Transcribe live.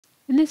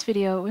In this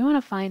video, we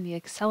want to find the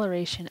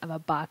acceleration of a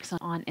box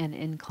on an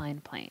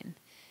inclined plane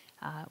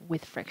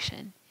with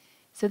friction.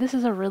 So this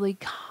is a really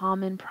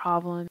common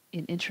problem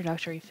in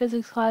introductory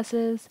physics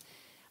classes,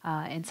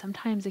 and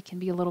sometimes it can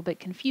be a little bit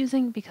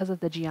confusing because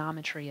of the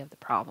geometry of the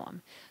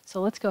problem.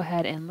 So let's go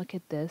ahead and look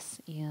at this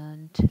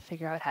and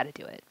figure out how to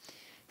do it.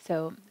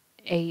 So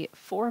a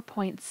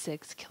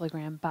 4.6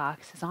 kilogram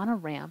box is on a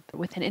ramp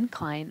with an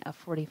incline of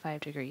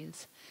 45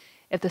 degrees.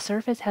 If the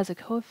surface has a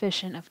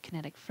coefficient of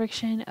kinetic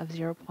friction of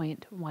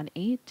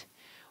 0.18,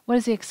 what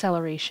is the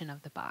acceleration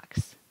of the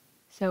box?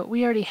 So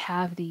we already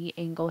have the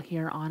angle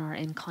here on our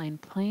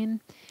inclined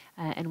plane,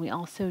 and we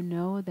also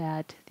know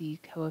that the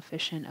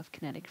coefficient of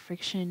kinetic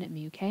friction,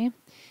 mu k,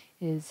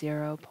 is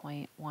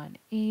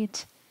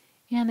 0.18,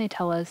 and they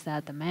tell us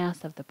that the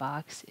mass of the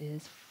box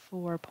is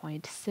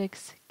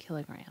 4.6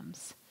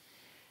 kilograms.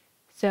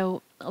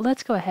 So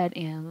let's go ahead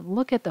and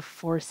look at the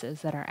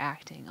forces that are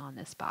acting on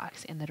this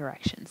box and the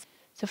directions.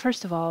 So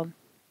first of all,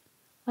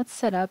 let's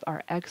set up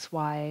our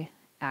xy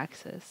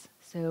axis.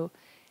 So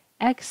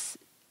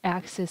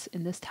x-axis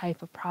in this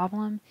type of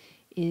problem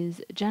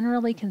is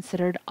generally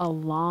considered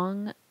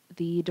along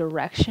the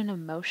direction of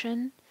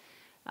motion,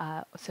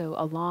 so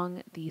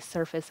along the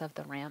surface of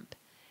the ramp.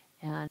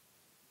 And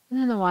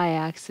then the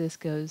y-axis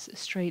goes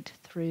straight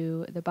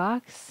through the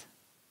box,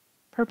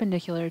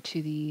 perpendicular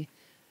to the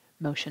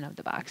motion of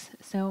the box.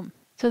 So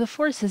the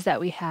forces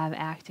that we have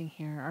acting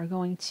here are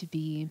going to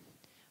be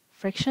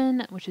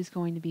friction, which is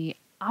going to be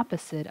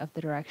opposite of the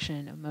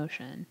direction of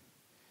motion.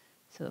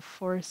 So the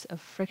force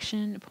of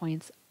friction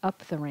points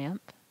up the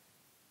ramp.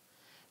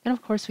 Then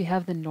of course we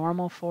have the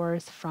normal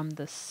force from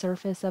the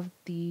surface of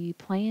the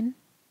plane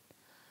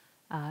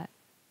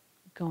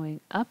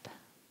going up.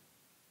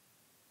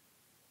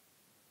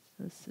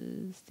 So this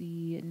is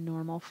the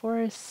normal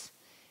force,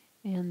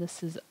 and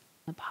this is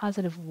a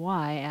positive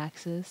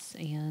y-axis,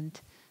 and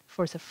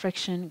force of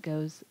friction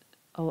goes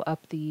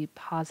up the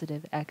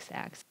positive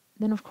x-axis.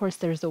 Then of course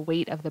there's the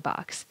weight of the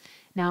box.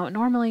 Now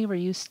normally we're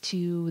used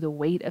to the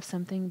weight of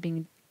something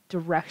being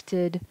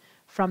directed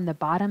from the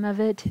bottom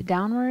of it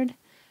downward,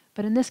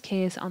 but in this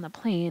case on the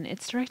plane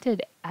it's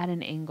directed at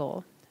an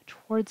angle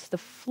towards the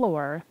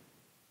floor,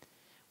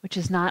 which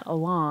is not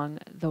along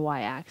the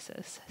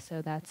y-axis.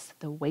 So that's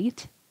the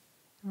weight,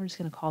 and we're just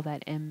going to call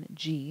that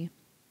mg.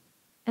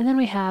 And then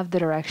we have the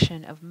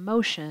direction of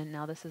motion.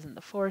 Now this isn't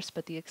the force,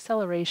 but the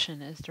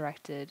acceleration is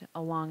directed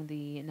along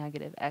the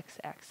negative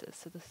x-axis.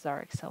 So this is our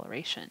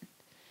acceleration,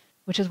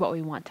 which is what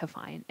we want to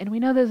find. And we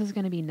know this is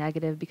going to be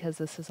negative because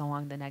this is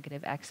along the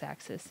negative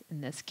x-axis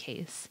in this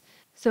case.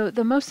 So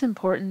the most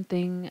important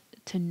thing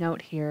to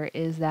note here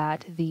is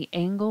that the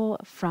angle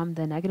from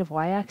the negative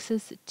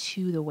y-axis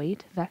to the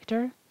weight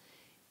vector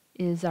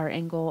is our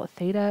angle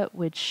theta,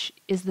 which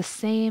is the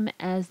same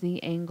as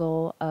the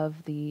angle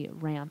of the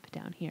ramp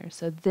down here.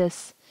 So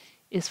this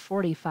is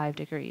 45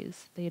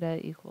 degrees.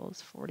 Theta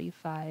equals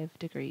 45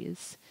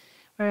 degrees.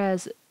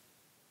 Whereas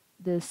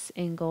this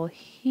angle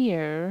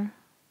here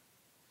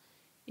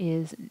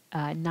is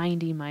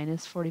 90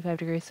 minus 45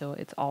 degrees, so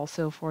it's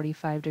also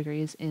 45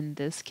 degrees in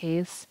this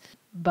case.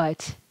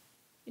 But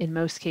in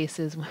most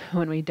cases,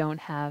 when we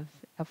don't have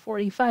a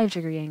 45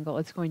 degree angle,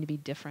 it's going to be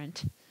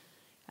different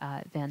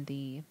than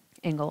the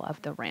angle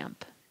of the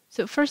ramp.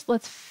 So first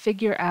let's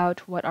figure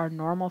out what our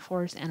normal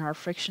force and our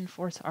friction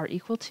force are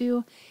equal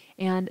to,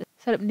 and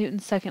set up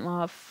Newton's second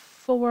law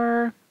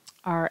for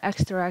our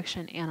x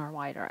direction and our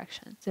y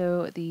direction.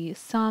 So the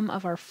sum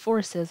of our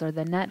forces, or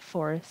the net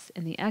force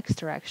in the x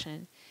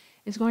direction,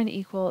 is going to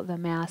equal the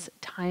mass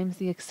times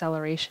the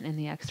acceleration in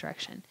the x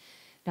direction.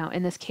 Now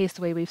in this case,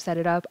 the way we've set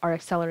it up, our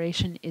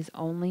acceleration is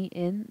only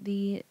in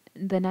the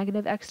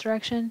negative x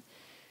direction.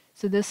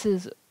 So this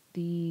is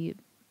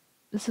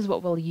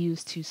what we'll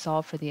use to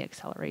solve for the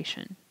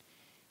acceleration.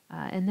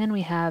 And then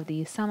we have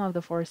the sum of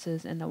the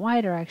forces in the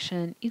y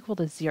direction equal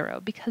to 0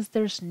 because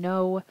there's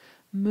no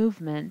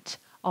movement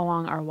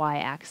along our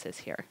y-axis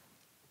here.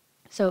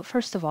 So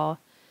first of all,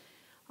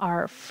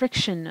 our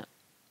friction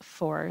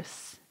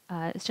force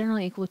is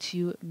generally equal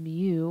to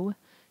mu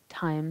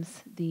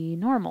times the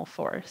normal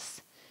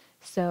force.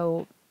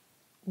 So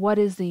what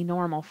is the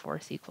normal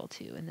force equal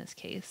to in this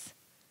case?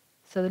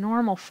 So the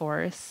normal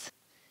force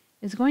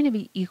is going to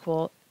be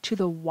equal to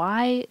the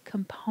y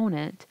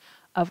component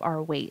of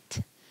our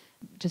weight,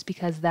 just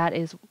because that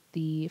is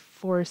the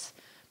force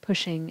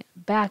pushing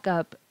back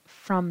up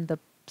from the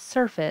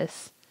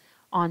surface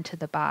onto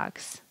the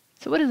box.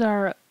 So what is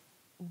our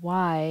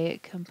y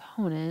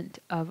component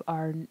of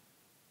our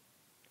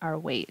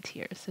weight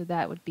here? So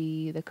that would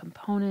be the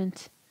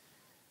component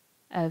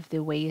of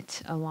the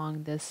weight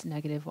along this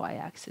negative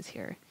y-axis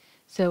here.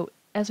 So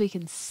as we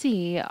can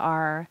see,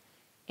 our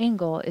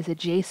angle is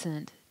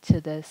adjacent to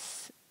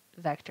this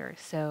vector.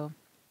 So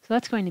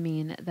that's going to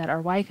mean that our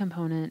y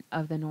component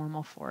of the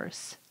normal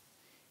force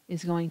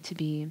is going to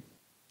be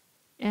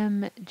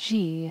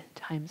mg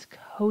times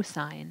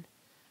cosine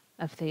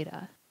of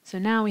theta. So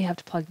now we have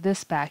to plug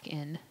this back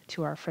in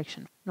to our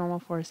friction. Normal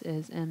force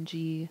is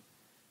mg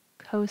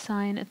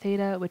cosine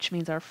theta, which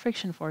means our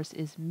friction force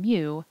is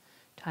mu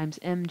times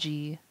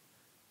mg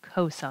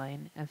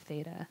cosine of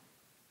theta.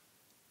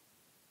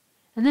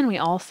 And then we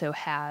also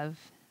have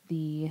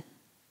the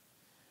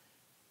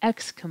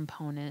x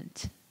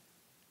component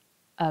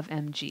of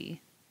mg,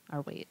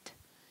 our weight.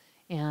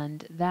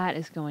 And that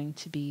is going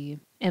to be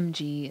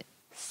mg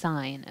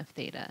sine of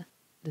theta.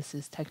 This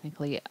is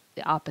technically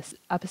the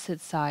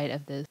opposite side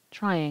of the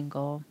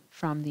triangle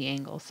from the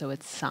angle, so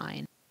it's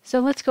sine. So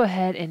let's go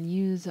ahead and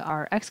use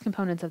our x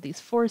components of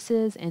these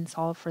forces and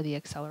solve for the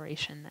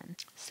acceleration then.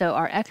 So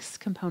our x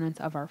components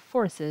of our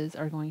forces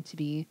are going to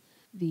be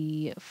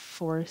the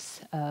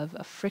force of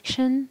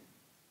friction,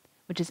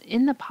 which is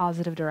in the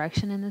positive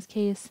direction in this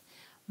case,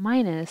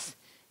 minus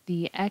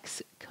the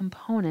x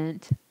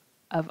component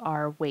of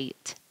our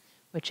weight,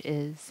 which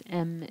is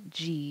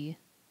mg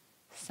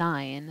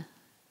sine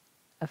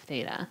of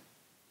theta.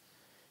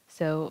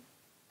 So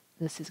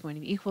this is going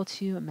to be equal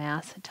to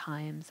mass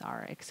times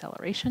our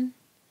acceleration.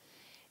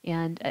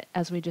 And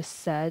as we just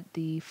said,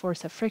 the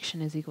force of friction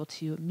is equal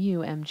to mu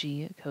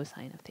mg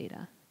cosine of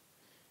theta.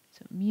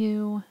 So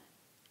mu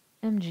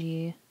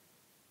mg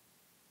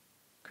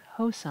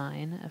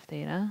cosine of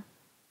theta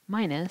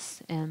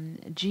minus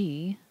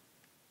mg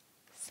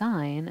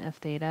sine of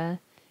theta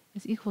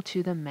is equal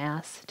to the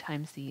mass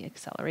times the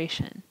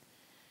acceleration.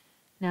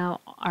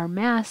 Now, our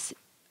mass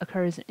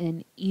occurs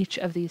in each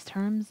of these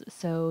terms,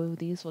 so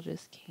these will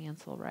just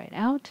cancel right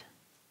out.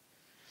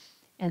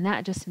 And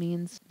that just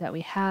means that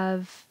we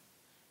have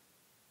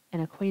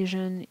an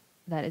equation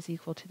that is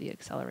equal to the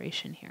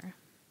acceleration here.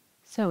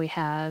 So we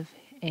have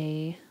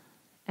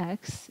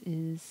ax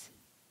is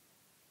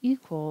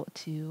equal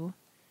to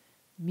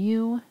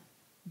mu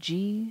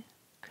g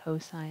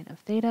cosine of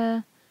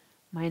theta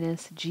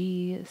minus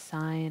g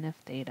sine of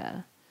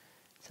theta.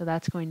 So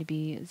that's going to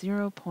be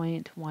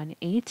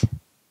 0.18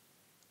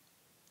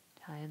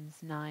 times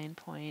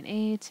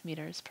 9.8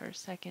 meters per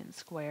second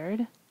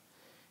squared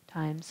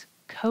times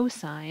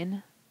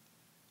cosine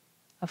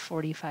of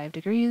 45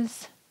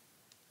 degrees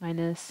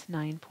minus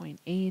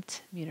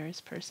 9.8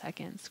 meters per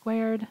second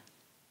squared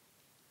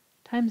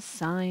times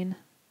sine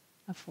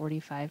of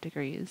 45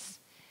 degrees.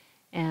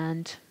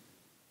 And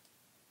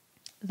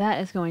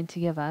that is going to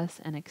give us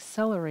an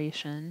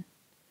acceleration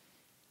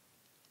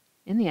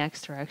in the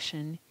x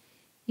direction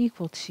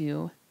equal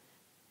to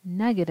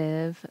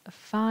negative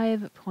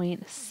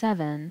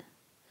 5.7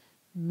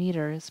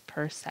 meters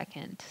per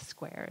second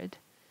squared.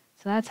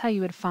 So that's how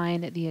you would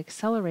find the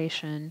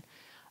acceleration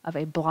of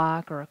a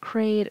block or a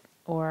crate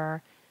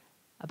or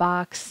a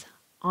box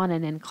on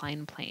an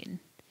inclined plane.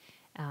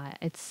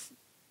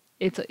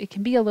 It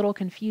can be a little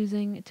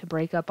confusing to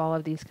break up all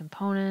of these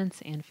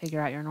components and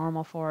figure out your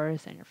normal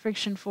force and your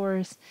friction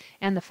force,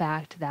 and the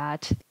fact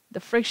that the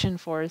friction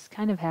force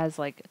kind of has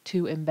like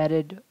two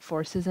embedded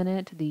forces in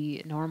it,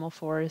 the normal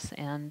force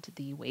and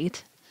the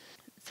weight.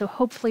 So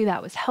hopefully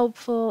that was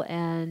helpful,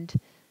 and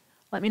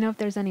let me know if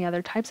there's any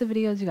other types of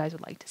videos you guys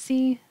would like to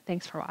see.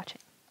 Thanks for watching.